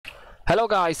Hello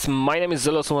guys, my name is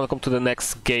Zelos and welcome to the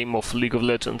next game of League of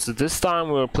Legends. This time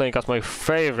we're playing as my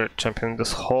favorite champion in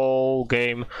this whole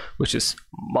game, which is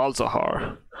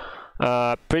Malzahar.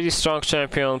 Pretty strong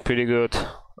champion, pretty good.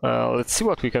 Let's see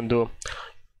what we can do.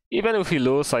 Even if we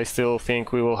lose, I still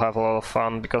think we will have a lot of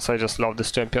fun because I just love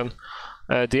this champion.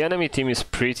 The enemy team is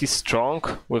pretty strong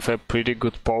with a pretty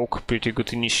good poke, pretty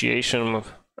good initiation.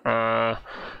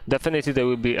 Definitely there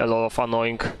will be a lot of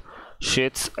annoying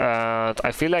shit, and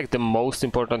I feel like the most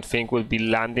important thing will be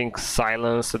landing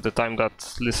silence at the time that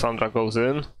Lissandra goes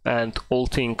in and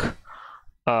ulting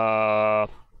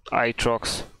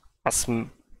Aatrox as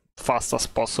fast as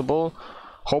possible.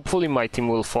 Hopefully my team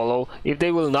will follow. If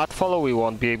they will not follow, we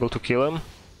won't be able to kill him.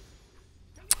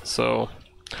 So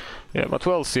yeah, but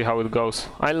we'll see how it goes.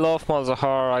 I love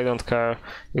Malzahar, I don't care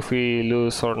if we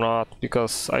lose or not,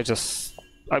 because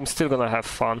I'm still gonna have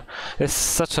fun. It's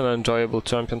such an enjoyable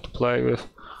champion to play with.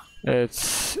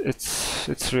 It's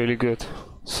really good.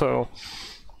 So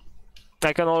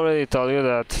I can already tell you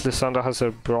that Lissandra has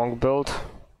a Bronc build.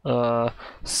 Well,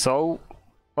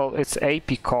 it's a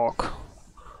peacock.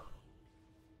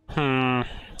 Yeah,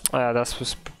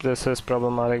 this is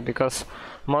problematic because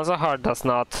Malzahar does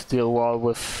not deal well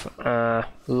with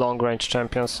long-range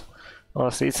champions.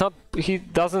 Honestly, it's not. He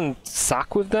doesn't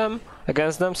suck with them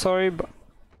against them. Sorry,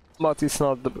 but he's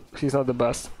not the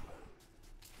best.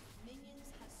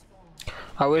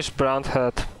 I wish Brand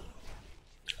had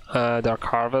Dark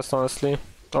Harvest, honestly,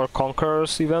 or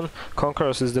Conquerors even.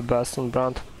 Conquerors is the best on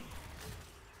Brand.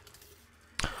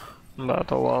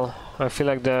 But oh well, I feel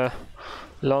like the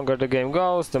longer the game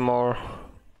goes, the more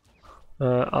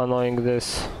annoying the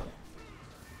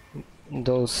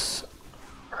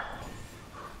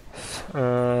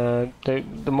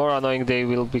more annoying they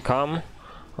will become.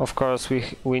 Of course,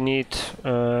 we need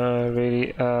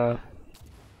really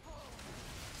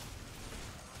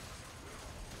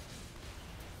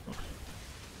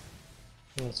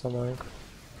that's annoying.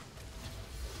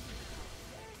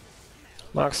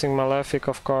 Maxing Malefic,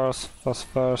 of course, was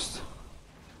first.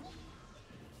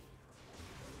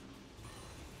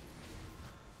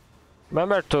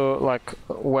 Remember to like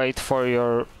wait for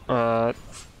your to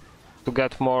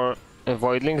get more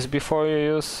voidlings before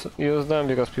you use them,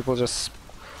 because people just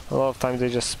a lot of times they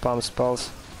just spam spells.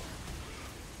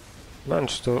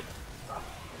 Managed to.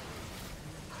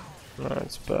 No,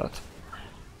 it's bad.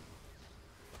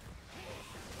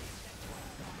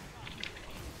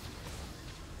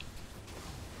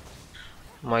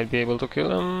 Might be able to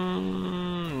kill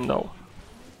him. No,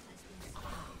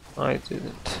 I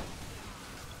didn't.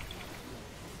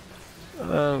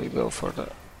 And we go for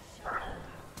the.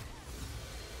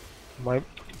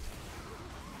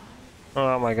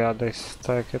 Oh my god, they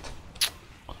take it.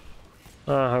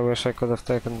 I wish I could have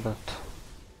taken, but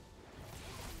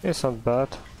it's not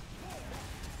bad.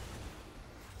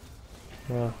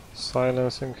 Yeah,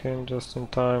 silencing him just in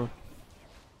time.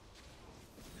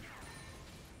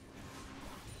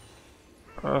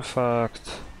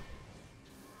 Perfect.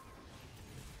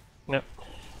 Yep,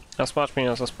 as much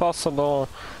minions as possible.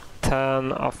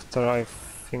 10 after I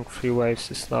think 3 waves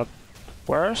is not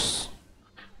worse.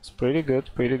 It's pretty good,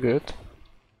 pretty good.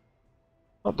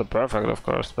 Not the perfect, of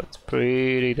course, but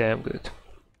pretty damn good.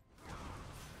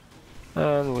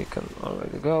 And we can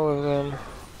already go with them.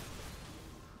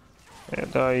 Yeah,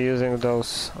 they're using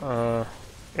those, yeah,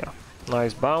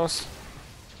 nice bounce.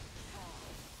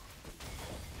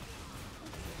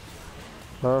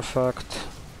 Perfect.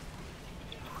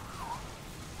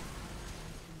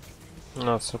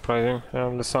 Not surprising.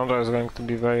 Lissandra is going to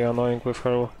be very annoying with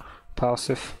her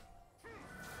passive.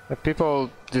 People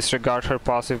disregard her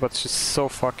passive, but she's so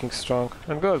fucking strong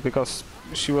and good, because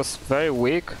she was very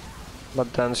weak,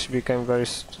 but then she became very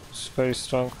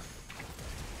strong.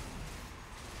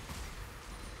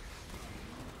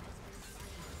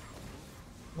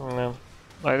 Yeah.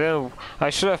 I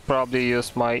should have probably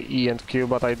used my E and Q,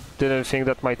 but I didn't think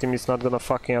that my team is not gonna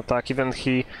fucking attack.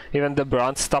 Even the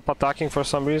Brand stopped attacking for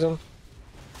some reason.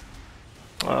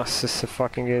 Ah, this is a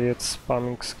fucking idiot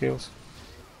spamming skills.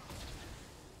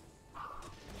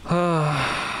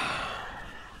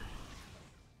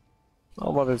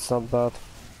 Oh, but it's not bad.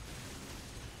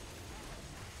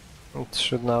 It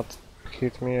should not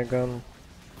hit me again.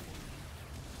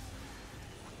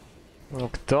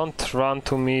 Like, don't run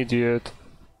to me, dude.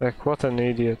 Like, what an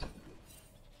idiot.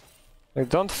 Like,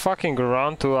 don't fucking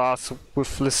run to us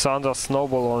with Lissandra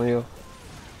snowball on you,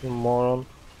 you moron.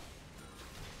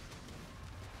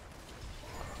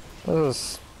 This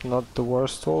is not the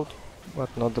worst ult,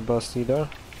 but not the best either.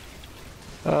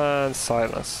 And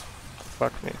silence.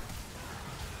 Fuck me.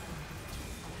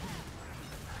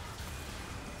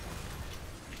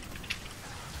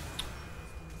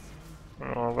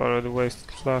 Oh, I've already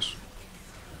wasted flash.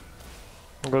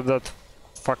 Good that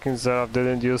fucking Zeraf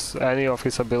didn't use any of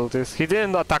his abilities. He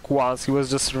didn't attack once, he was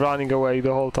just running away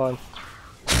the whole time.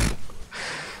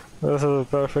 This is a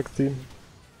perfect team.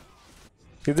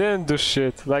 He didn't do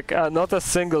shit, like not a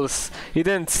single... He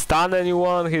didn't stun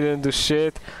anyone, he didn't do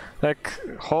shit. Like,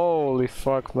 holy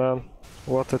fuck, man.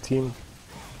 What a team.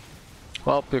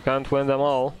 Well, you can't win them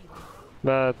all,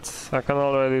 but I can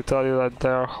already tell you that they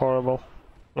are horrible.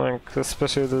 Like,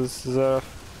 especially this Zeraf.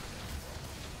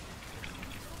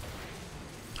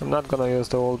 I'm not gonna use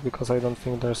the ult because I don't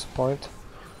think there's a point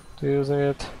to using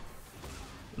it.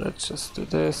 Let's just do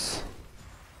this.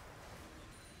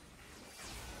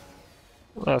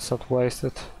 Let's not waste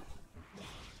it.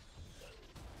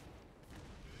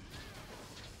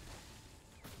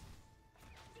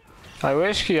 I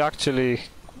wish he actually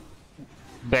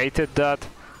baited that.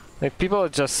 Like, people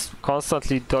just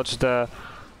constantly dodge the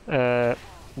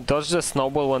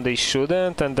snowball when they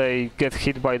shouldn't, and they get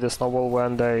hit by the snowball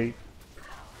when they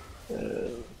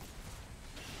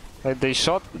like they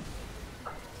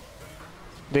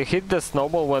hit the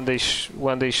snowball when they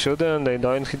shouldn't. They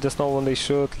don't hit the snowball when they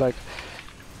should. Like,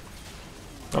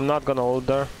 I'm not gonna ult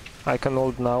there. I can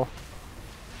ult now.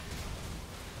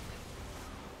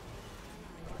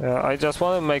 Yeah, I just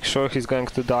want to make sure he's going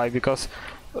to die, because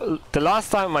the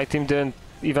last time my team didn't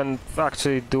even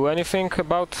actually do anything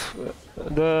about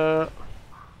the...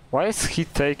 Why is he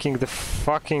taking the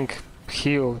fucking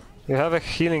heal? You have a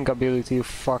healing ability, you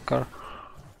fucker.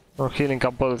 Or healing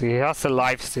ability. He has a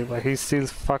life steal, but he still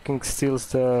fucking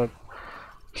steals the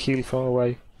heal from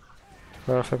away.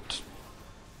 Perfect.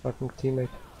 Fucking teammate.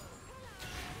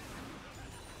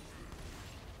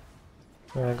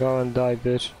 Yeah, go and die,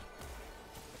 bitch.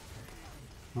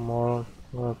 Moron.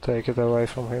 I'm gonna take it away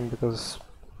from him because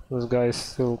this guy is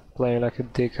still playing like a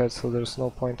dickhead, so there's no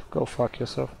point. Go fuck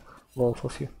yourself, both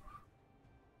of you.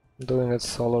 I'm doing it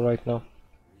solo right now.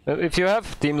 If you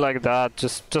have a team like that,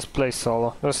 just play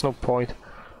solo. There's no point.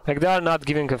 Like, they are not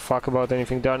giving a fuck about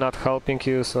anything. They are not helping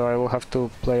you, so I will have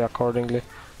to play accordingly.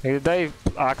 Like, if they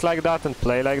act like that and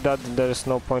play like that, then there is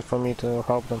no point for me to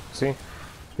help them. See?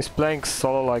 He's playing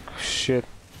solo like shit.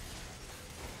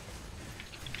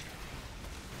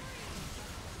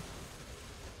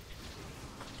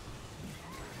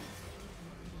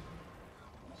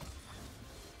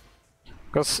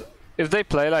 Because if they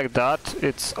play like that,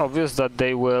 it's obvious that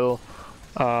they will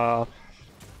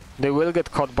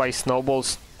get caught by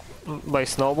snowballs,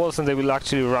 and they will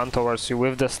actually run towards you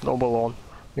with the snowball on,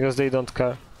 because they don't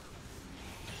care.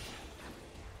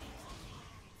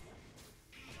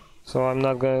 So I'm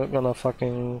not gonna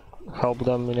fucking help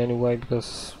them in any way,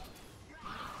 because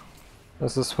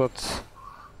this is what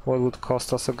would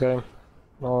cost us a game.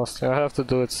 Honestly, I have to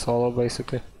do it solo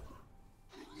basically.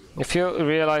 If you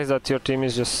realize that your team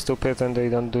is just stupid and they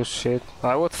don't do shit,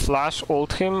 I would flash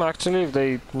ult him actually if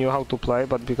they knew how to play,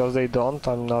 but because they don't,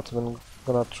 I'm not even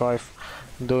gonna try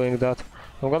doing that.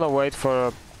 I'm gonna wait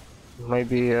for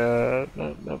maybe a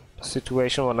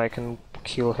situation when I can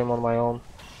kill him on my own.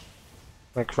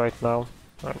 Like right now.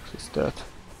 Oh, he's dead.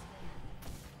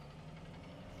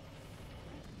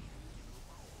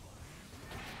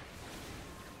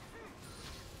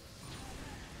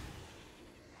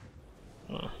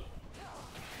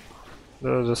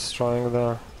 They're just trying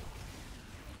there.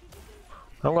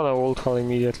 I'm gonna ult her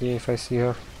immediately if I see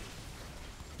her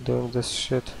doing this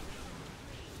shit.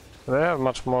 They have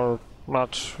much longer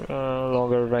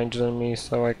range than me,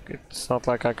 so it's not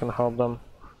like I can help them.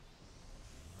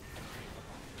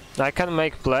 I can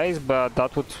make plays, but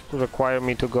that would require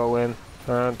me to go in,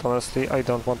 and honestly I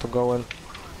don't want to go in.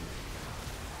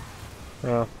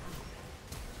 Yeah.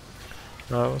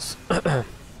 That was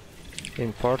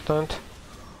important.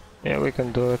 Yeah, we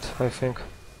can do it, I think.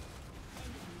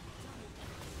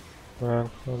 Yeah,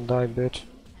 don't die, bitch.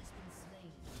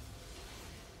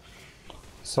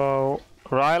 So,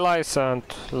 Rylai's and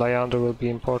Lyander will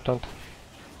be important.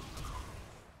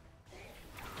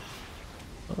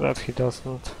 That he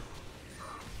doesn't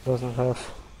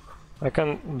have. I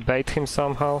can bait him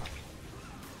somehow.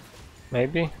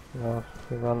 Maybe? No,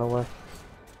 he ran away.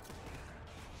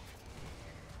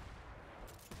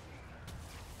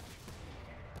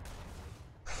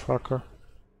 Fucker.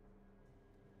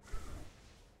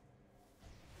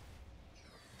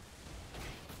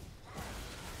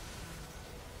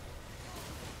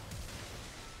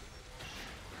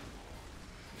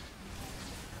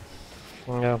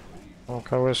 Yeah,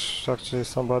 like I wish actually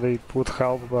somebody would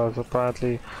help, but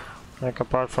apparently, like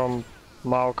apart from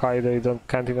Maokai, they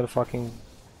can't even fucking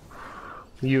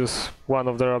use one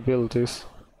of their abilities.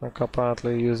 Like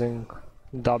apparently using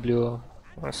W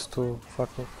is too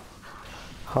fucking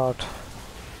hard.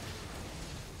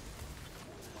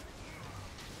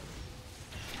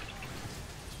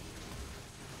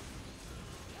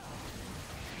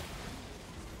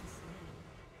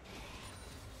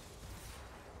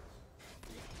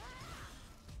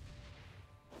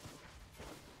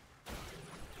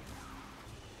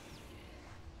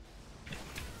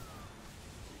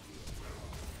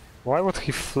 Why would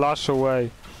he flash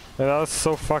away? That's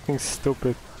so fucking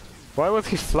stupid. Why would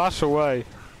he flash away?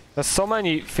 There's so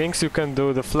many things you can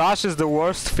do. The flash is the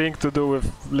worst thing to do with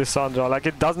Lissandra. Like,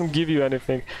 it doesn't give you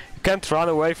anything. You can't run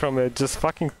away from it. Just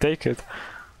fucking take it.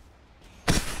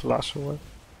 Flash away.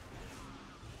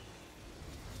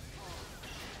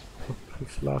 He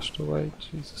flashed away.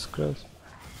 Jesus Christ.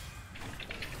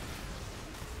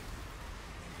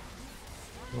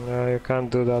 Yeah, you can't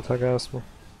do that against me.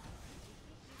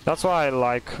 That's why I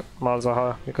like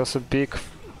Malzahar, because a big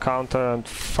counter and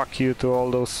fuck you to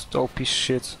all those OP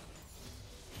shit.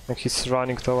 And he's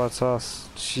running towards us.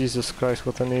 Jesus Christ,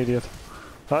 what an idiot.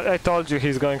 I told you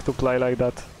he's going to play like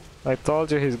that. I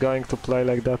told you he's going to play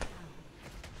like that.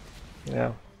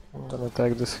 Yeah, I'm gonna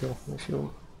take this hill if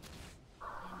you...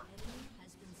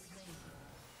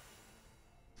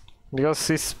 Because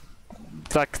he's...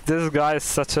 like, this guy is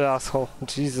such an asshole.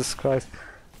 Jesus Christ.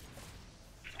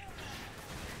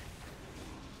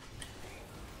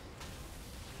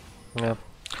 Yeah.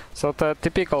 So the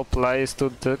typical play is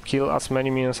to kill as many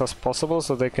minions as possible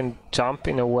so they can jump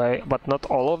in a way, but not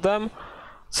all of them,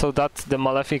 so that the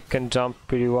Malefic can jump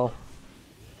pretty well.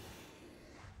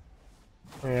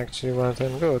 He actually went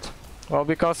in good. Well,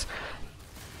 because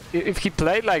if he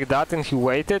played like that and he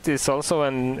waited, it's also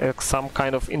some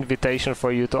kind of invitation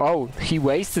for you to, oh, he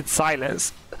wasted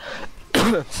silence.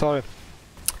 Sorry.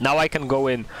 Now I can go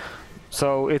in.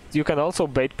 So you can also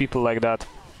bait people like that.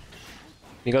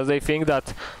 Because they think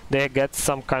that they get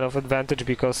some kind of advantage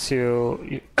because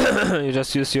you you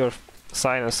just use your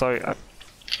silence. Sorry,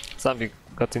 something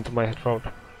got into my throat.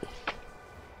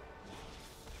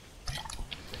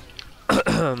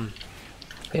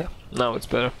 Yeah, now it's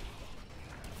better.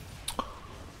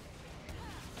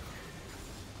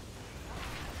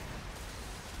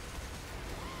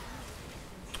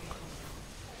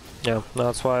 Yeah,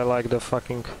 that's why I like the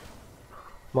fucking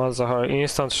Malzahar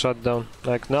instant shutdown.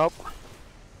 Like, nope.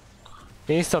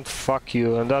 Instant fuck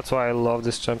you, and that's why I love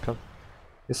this champion.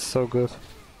 It's so good.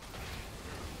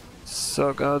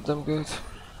 So goddamn good.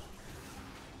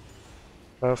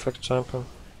 Perfect champion.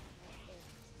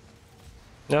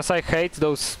 Yes, I hate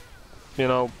those, you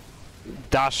know,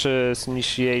 dashes,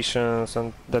 initiations,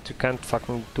 and that you can't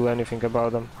fucking do anything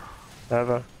about them.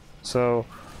 Ever. So,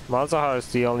 Malzahar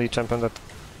is the only champion that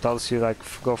tells you, like,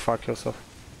 go fuck yourself.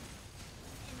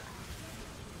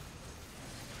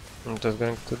 I'm just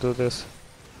going to do this.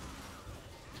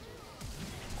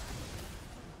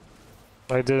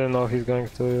 I didn't know he's going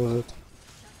to use it.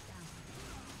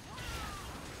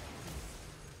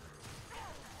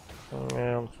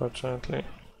 Yeah, unfortunately.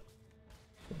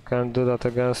 You can't do that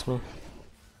against me.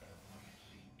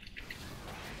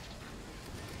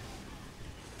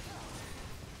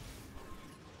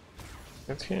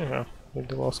 It's here, with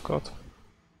the lost code.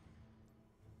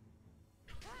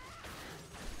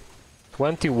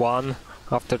 21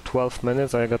 after 12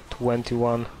 minutes. I got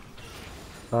 21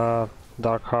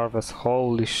 Dark Harvest.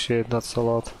 Holy shit, that's a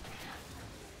lot.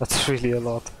 That's really a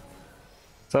lot.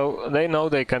 So they know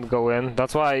they can't go in.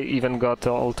 That's why I even got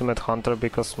the Ultimate Hunter,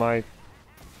 because my...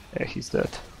 yeah, he's dead.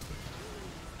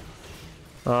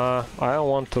 I don't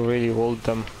want to really ult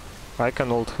them. I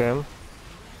can ult him.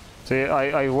 See,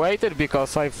 I waited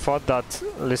because I thought that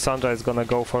Lissandra is gonna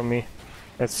go for me.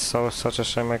 It's such a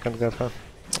shame I can't get her.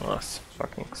 Oh, it's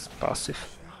fucking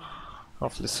passive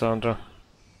of Lissandra.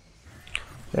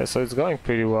 Yeah, so it's going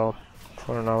pretty well.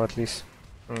 For now at least.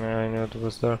 Yeah, I knew it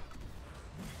was there.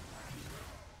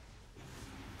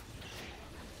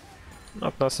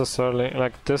 Not necessarily.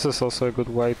 Like, this is also a good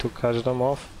way to catch them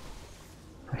off.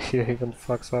 He even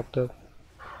fucks up the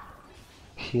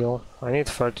heal. I need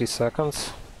 30 seconds,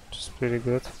 which is pretty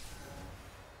good.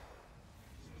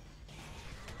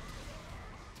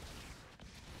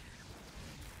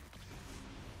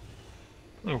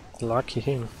 Lucky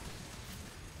him.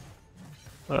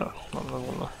 Oh, I'm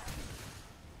not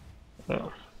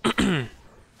gonna... oh.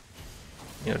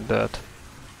 You're dead.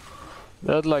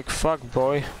 Dead like fuck,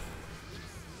 boy.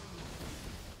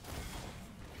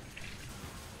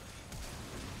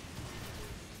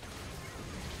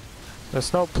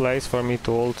 There's no place for me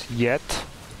to ult yet.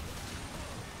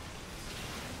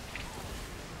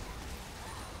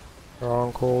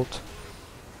 Wrong ult.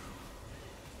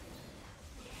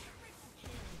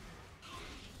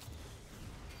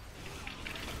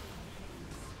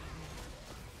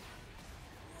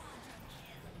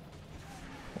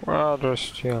 Rather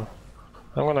still.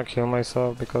 I'm gonna kill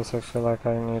myself because I feel like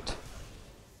I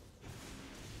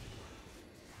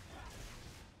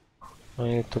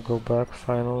need to go back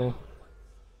finally.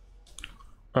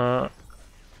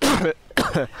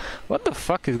 What the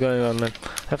fuck is going on, man?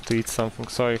 I have to eat something,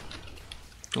 sorry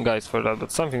guys for that,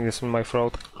 but something is in my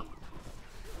throat.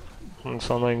 It's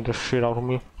annoying the shit out of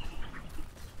me.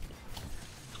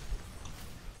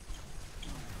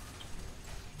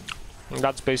 And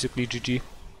that's basically GG.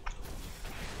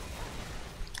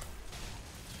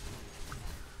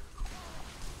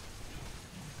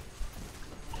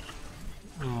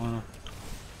 Mm.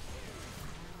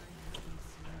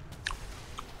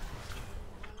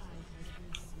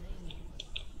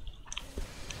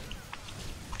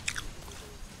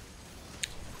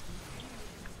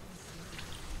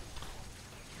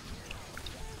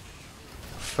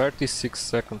 36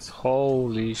 seconds,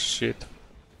 holy shit.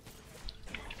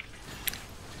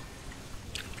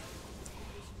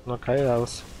 Okay, that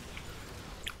was...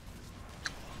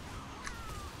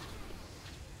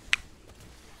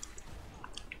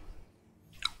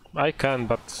 I can,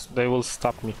 but they will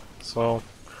stop me. So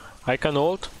I can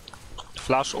ult,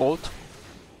 flash ult,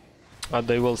 but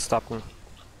they will stop me.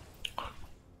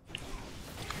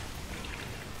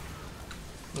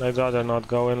 I'd rather not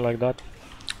go in like that.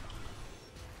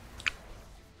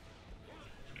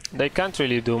 They can't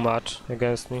really do much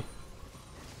against me.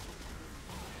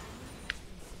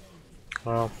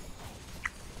 Wow.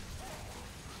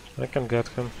 I can get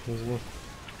him easily.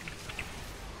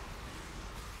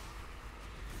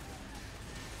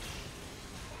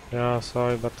 Yeah,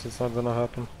 sorry, but it's not gonna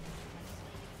happen.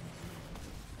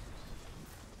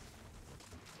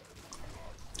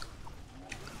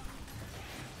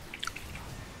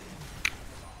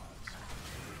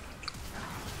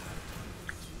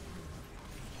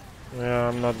 Yeah,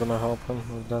 I'm not gonna help him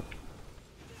with that.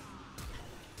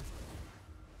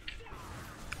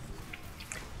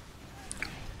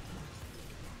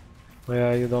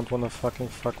 Yeah, you don't wanna fucking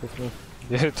fuck with me.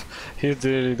 You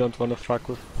really don't wanna fuck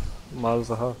with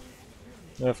Malzahar.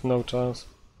 You have no chance.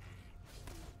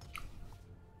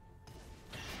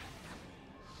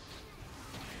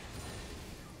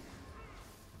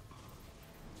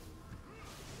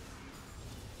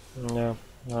 Yeah,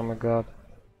 oh my god.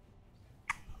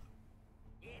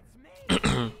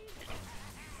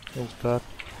 It's bad.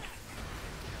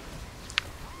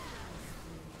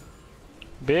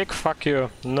 Big fuck you.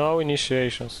 No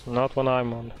initiations. Not when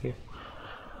I'm on here.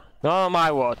 Not on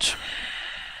my watch.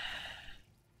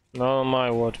 Not on my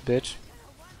watch, bitch.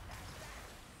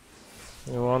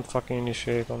 You won't fucking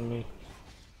initiate on me.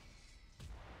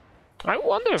 I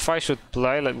wonder if I should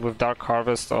play like with Dark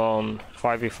Harvest on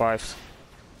 5v5s.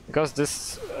 Because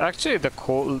this actually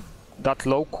that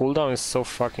low cooldown is so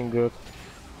fucking good.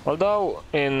 Although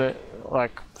in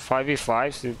like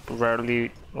 5v5s you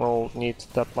rarely will need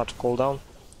that much cooldown.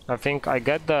 I think I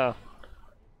get the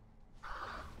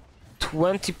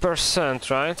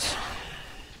 20%, right?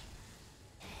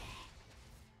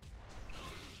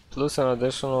 Plus an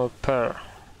additional pair.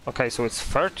 Okay, so it's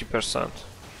 30%.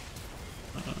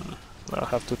 I'll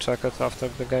have to check it after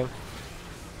the game.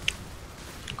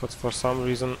 Because for some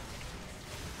reason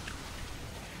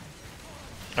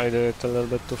I did it a little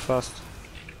bit too fast.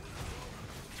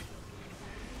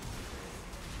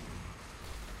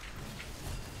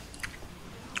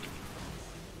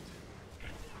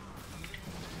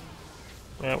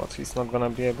 Yeah, but he's not gonna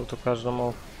be able to catch them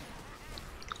all.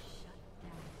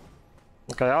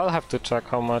 Okay, I'll have to check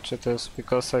how much it is,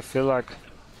 because I feel like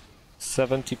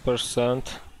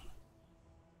 70%.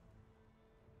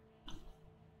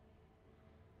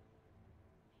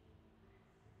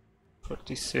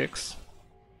 $46.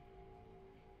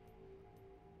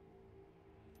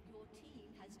 Your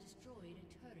team has destroyed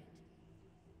a turret.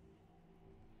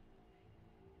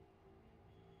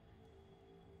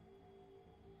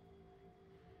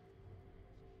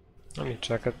 Let me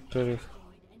check it really.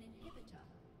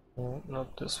 Oh,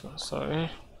 not this one,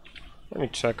 sorry. Let me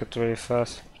check it really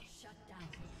fast.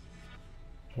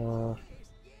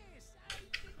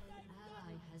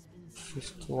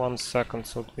 51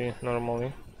 seconds would be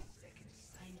normally.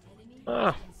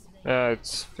 Ah, yeah,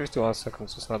 it's 51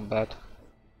 seconds, it's not bad.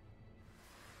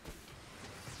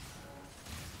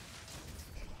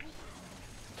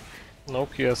 No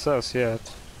PSS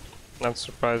yet. That's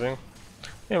surprising.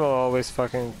 He will always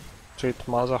fucking treat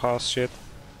Malzahar's shit.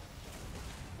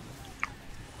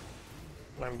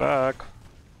 I'm back.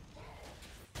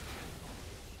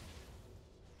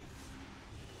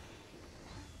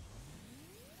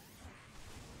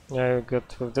 Yeah, you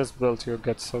get with this build you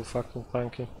get so fucking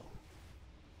tanky.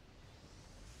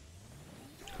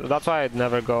 That's why I'd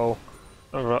never go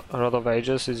Rod of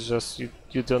Ages is just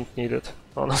you don't need it,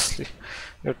 honestly.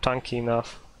 You're tanky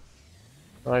enough.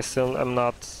 I still am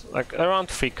not, like, around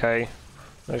 3k.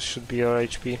 That should be your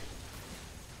HP.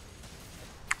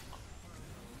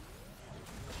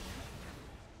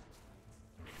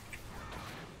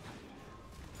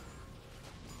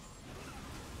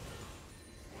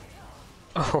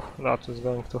 Oh, that is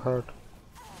going to hurt.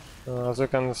 As you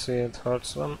can see, it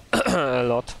hurts them a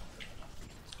lot.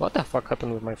 What the fuck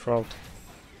happened with my throat?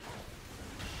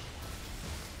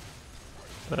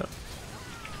 Yeah.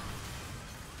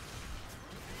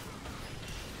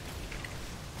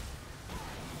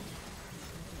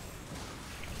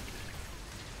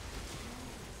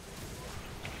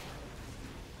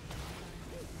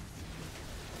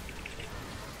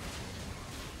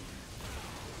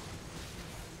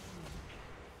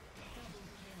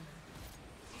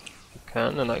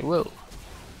 Can and I will.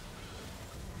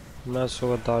 I'm not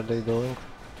sure what are they doing.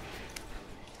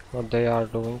 What they are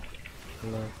doing.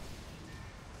 No.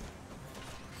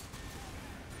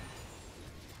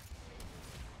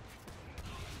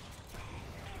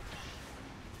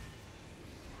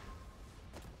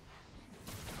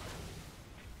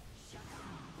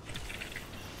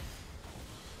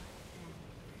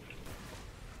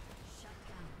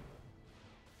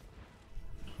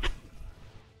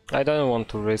 I don't want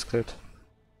to risk it.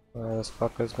 This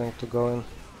fucker is going to go in.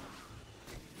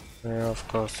 Yeah, of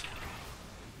course.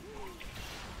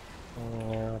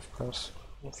 Yeah, of course.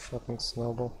 Fucking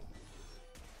snowball.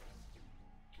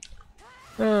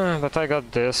 But I got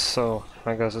this, so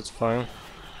I guess it's fine.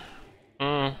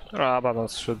 Rabadon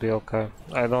should be okay.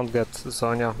 I don't get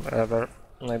Zonya ever.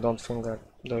 I don't think that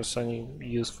there's any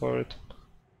use for it.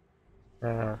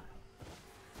 For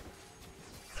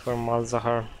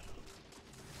Malzahar.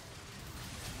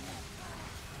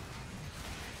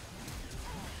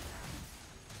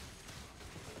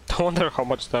 I wonder how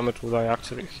much damage would I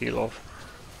actually heal off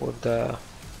with this.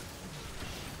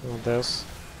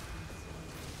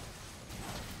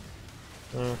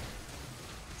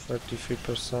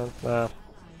 33%. Nah,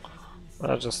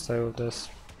 I'll just stay with this.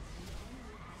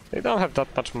 They don't have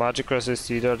that much magic resist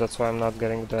either, that's why I'm not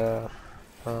getting the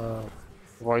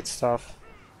void stuff.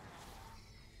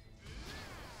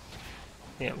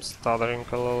 Yeah, I'm stuttering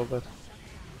a little bit.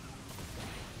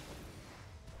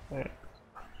 Yeah.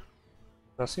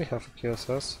 Does he have a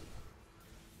QSS?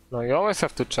 No, you always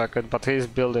have to check it, but he's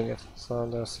building it, so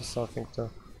there's something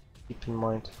to keep in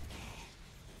mind.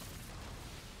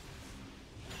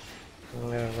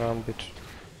 Yeah, run, bitch.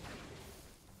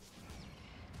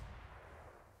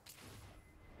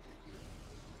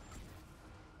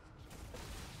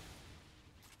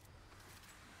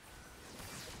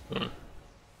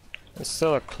 It's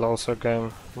still a closer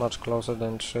game, much closer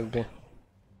than it should be. I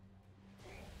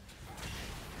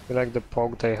feel like the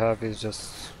poke they have is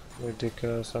just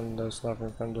ridiculous and there's nothing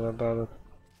you can do about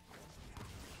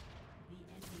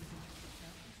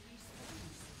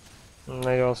it. And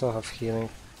they also have healing.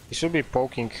 You should be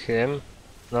poking him,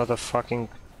 not a fucking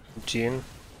Jhin.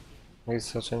 He's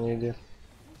such an idiot.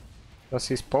 Because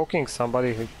he's poking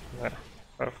somebody who... Yeah,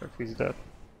 perfect, he's dead.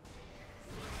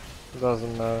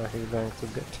 Doesn't matter, he's going to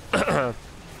get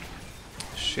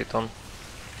shit on.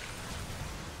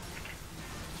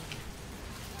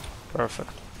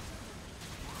 Perfect.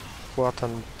 What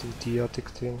an idiotic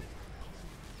thing.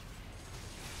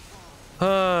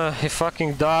 He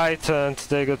fucking died and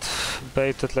they got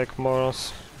baited like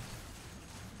morons.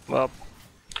 Well,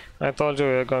 I told you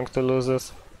we were going to lose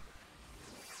this.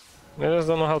 I just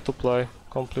don't know how to play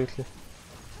completely.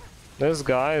 This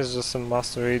guy is just a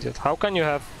master idiot. How can you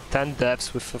have 10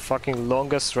 deaths with the fucking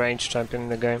longest range champion in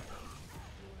the game?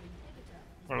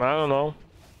 I don't know.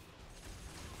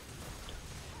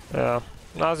 Yeah,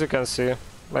 as you can see,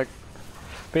 like,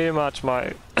 pretty much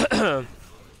my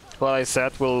what I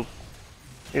said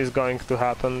is going to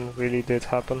happen, really did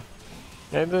happen.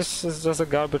 And this is just a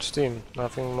garbage team,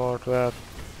 nothing more to add.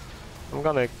 I'm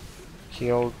gonna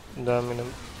kill them in a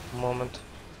moment.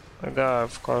 Like they are,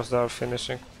 of course, they are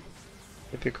finishing.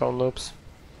 Typical noobs.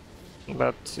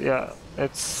 But yeah,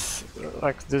 it's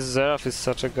like this Zeraf is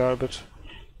such a garbage.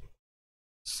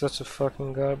 Such a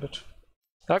fucking garbage.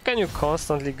 How can you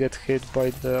constantly get hit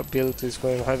by the abilities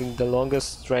when having the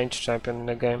longest range champion in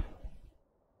the game?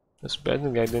 It's bad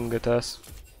I didn't get us.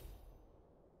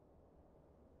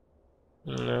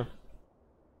 No.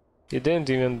 He didn't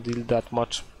even deal that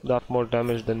more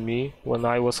damage than me when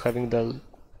I was having the,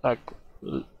 like,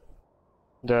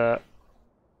 the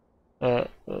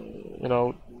you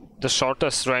know, the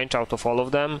shortest range out of all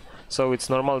of them. So it's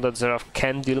normal that Zeraf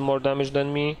can deal more damage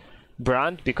than me.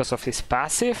 Brand because of his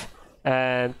passive,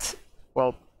 and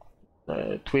well,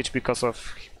 Twitch because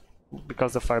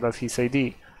the fact that he's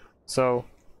AD. So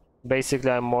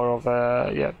basically, I'm more of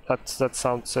a yeah. That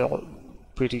sounds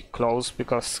pretty close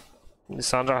because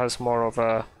Lissandra has more of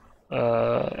a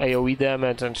AoE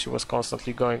damage, and she was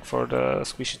constantly going for the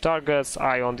squishy targets.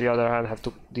 I, on the other hand, have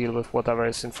to deal with whatever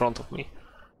is in front of me.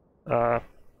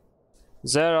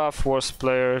 Xerath, worst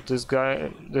player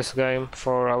this game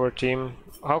for our team.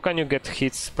 How can you get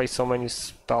hits by so many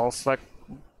spells? Like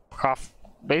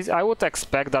I would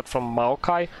expect that from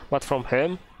Maokai, but from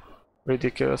him,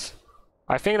 ridiculous.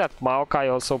 I think that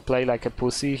Maokai also played like a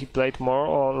pussy. He played more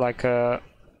or like a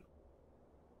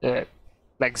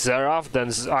like Xerath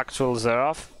than actual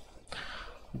Xerath.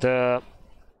 The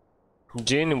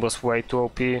Jhin was way too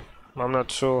OP. I'm not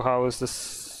sure how is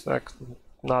this like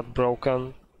not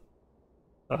broken.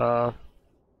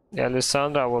 Yeah,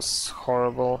 Lissandra was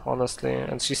horrible, honestly,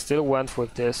 and she still went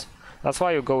with this. That's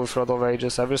why you go with Rod of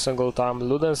Ages every single time.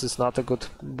 Ludens is not a good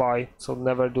buy, so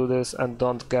never do this, and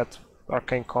don't get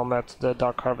Arcane Comet. The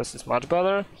Dark Harvest is much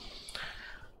better.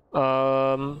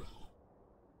 Yeah,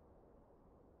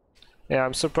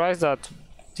 I'm surprised that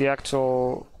the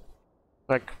actual,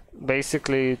 like,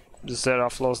 basically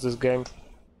Xerath lost this game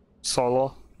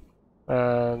solo,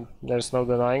 and there's no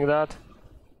denying that.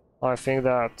 I think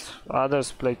that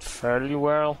others played fairly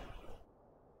well,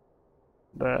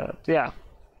 but yeah,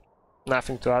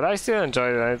 nothing to add. I still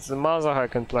enjoyed it. It's the Malzahar I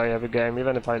can play every game,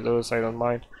 even if I lose, I don't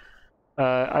mind.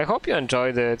 I hope you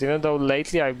enjoyed it, even though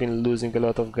lately I've been losing a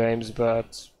lot of games,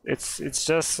 but it's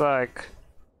just like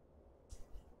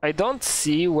I don't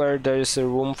see where there is a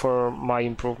room for my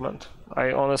improvement.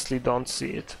 I honestly don't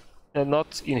see it, and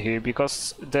not in here,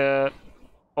 because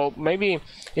maybe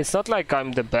it's not like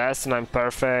I'm the best and I'm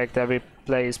perfect, every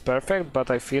play is perfect,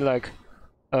 but I feel like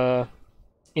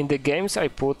in the games I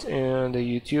put in the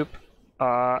YouTube,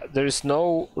 there is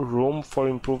no room for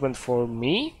improvement for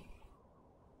me,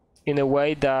 in a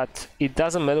way that it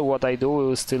doesn't matter what I do, we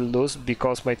will still lose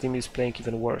because my team is playing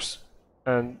even worse.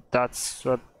 And that's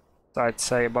what I'd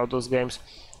say about those games.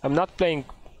 I'm not playing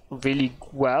really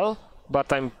well,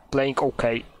 but I'm playing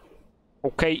okay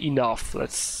enough,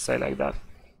 let's say like that.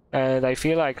 And I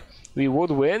feel like we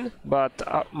would win, but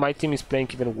my team is playing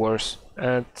even worse.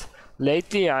 And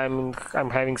lately I'm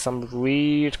having some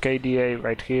weird KDA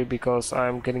right here because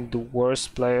I'm getting the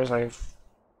worst players I've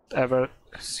ever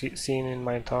seen in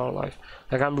my entire life.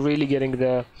 Like, I'm really getting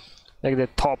the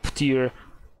top tier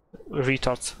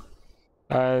retards.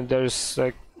 And there's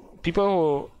like people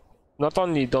who not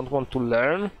only don't want to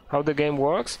learn how the game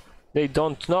works, they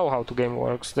don't know how the game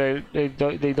works. They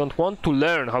don't want to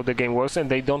learn how the game works, and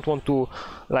they don't want to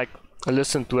like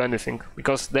listen to anything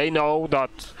because they know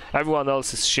that everyone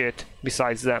else is shit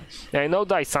besides them. And I know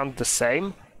that I sound the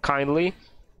same kindly,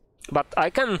 but I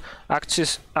can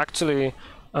actually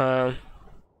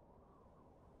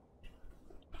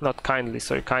not kindly,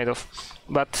 sorry, kind of,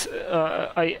 but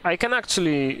I can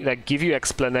actually like give you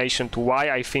explanation to why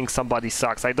I think somebody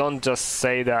sucks. I don't just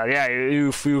say that, yeah,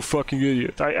 you fucking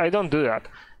idiot. I don't do that.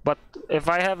 But if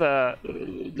I have a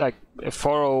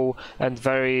thorough and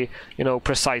very,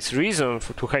 precise reason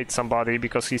to hate somebody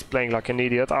because he's playing like an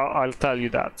idiot, I'll tell you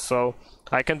that. So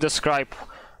I can describe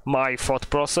my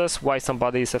thought process why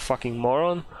somebody is a fucking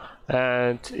moron,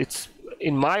 and it's,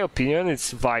 in my opinion,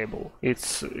 it's viable.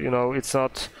 It's it's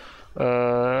not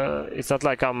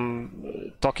like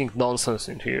I'm talking nonsense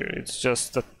in here. It's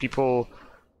just that people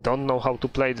don't know how to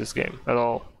play this game at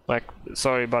all. Like,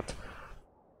 sorry, but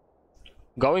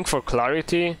going for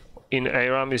clarity in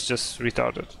ARAM is just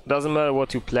retarded. Doesn't matter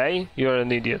what you play, you're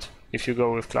an idiot if you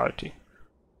go with clarity.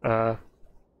 And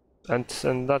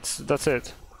that's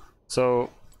it.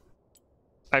 So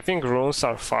I think runes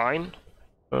are fine.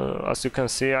 As you can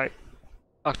see, I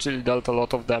actually dealt a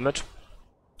lot of damage,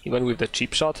 even with the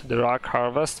cheap shot. The Dark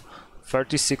Harvest,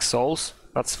 36 souls,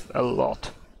 that's a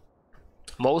lot.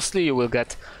 Mostly you will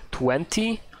get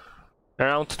 20,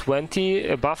 around 20,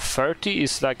 above 30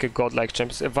 is like a godlike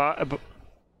champion.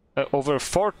 Over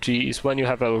 40 is when you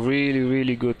have a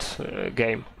really good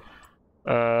game.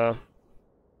 I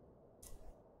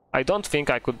don't think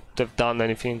I could have done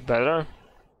anything better.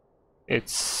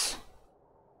 This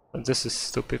is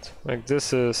stupid. Like,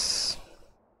 this is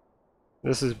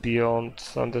beyond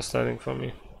understanding for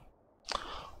me.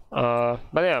 But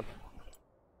yeah,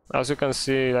 as you can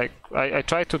see, like, I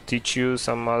try to teach you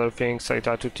some other things. I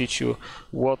try to teach you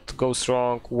what goes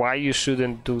wrong, why you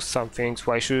shouldn't do some things,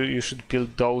 why you should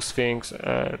build those things,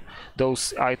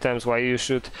 those items, why you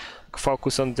should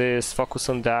focus on this, focus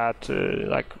on that,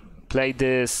 like, play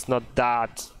this, not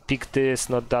that, pick this,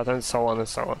 not that, and so on and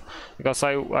so on. Because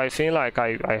I feel like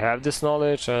I have this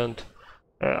knowledge, and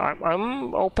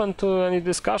I'm open to any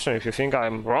discussion. If you think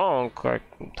I'm wrong, like,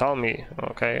 tell me.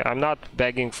 Okay, I'm not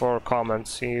begging for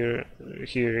comments here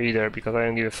either, because I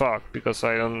don't give a fuck. Because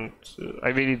I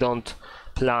really don't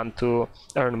plan to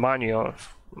earn money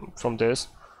from this.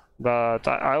 But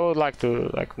I would like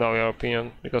to know your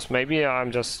opinion, because maybe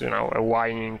I'm just, you know, a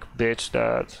whining bitch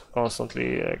that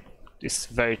constantly is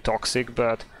very toxic.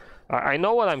 But I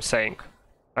know what I'm saying.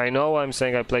 I know what I'm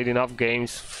saying. I played enough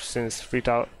games since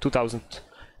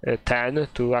 2010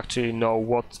 to actually know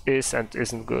what is and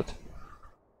isn't good.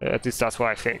 At least that's what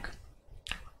I think.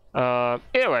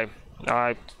 Anyway,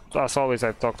 as always,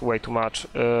 I talked way too much.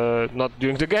 Not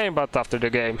during the game, but after the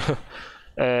game.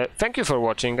 Thank you for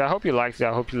watching. I hope you liked it.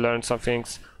 I hope you learned some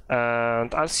things.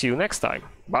 And I'll see you next time.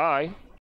 Bye!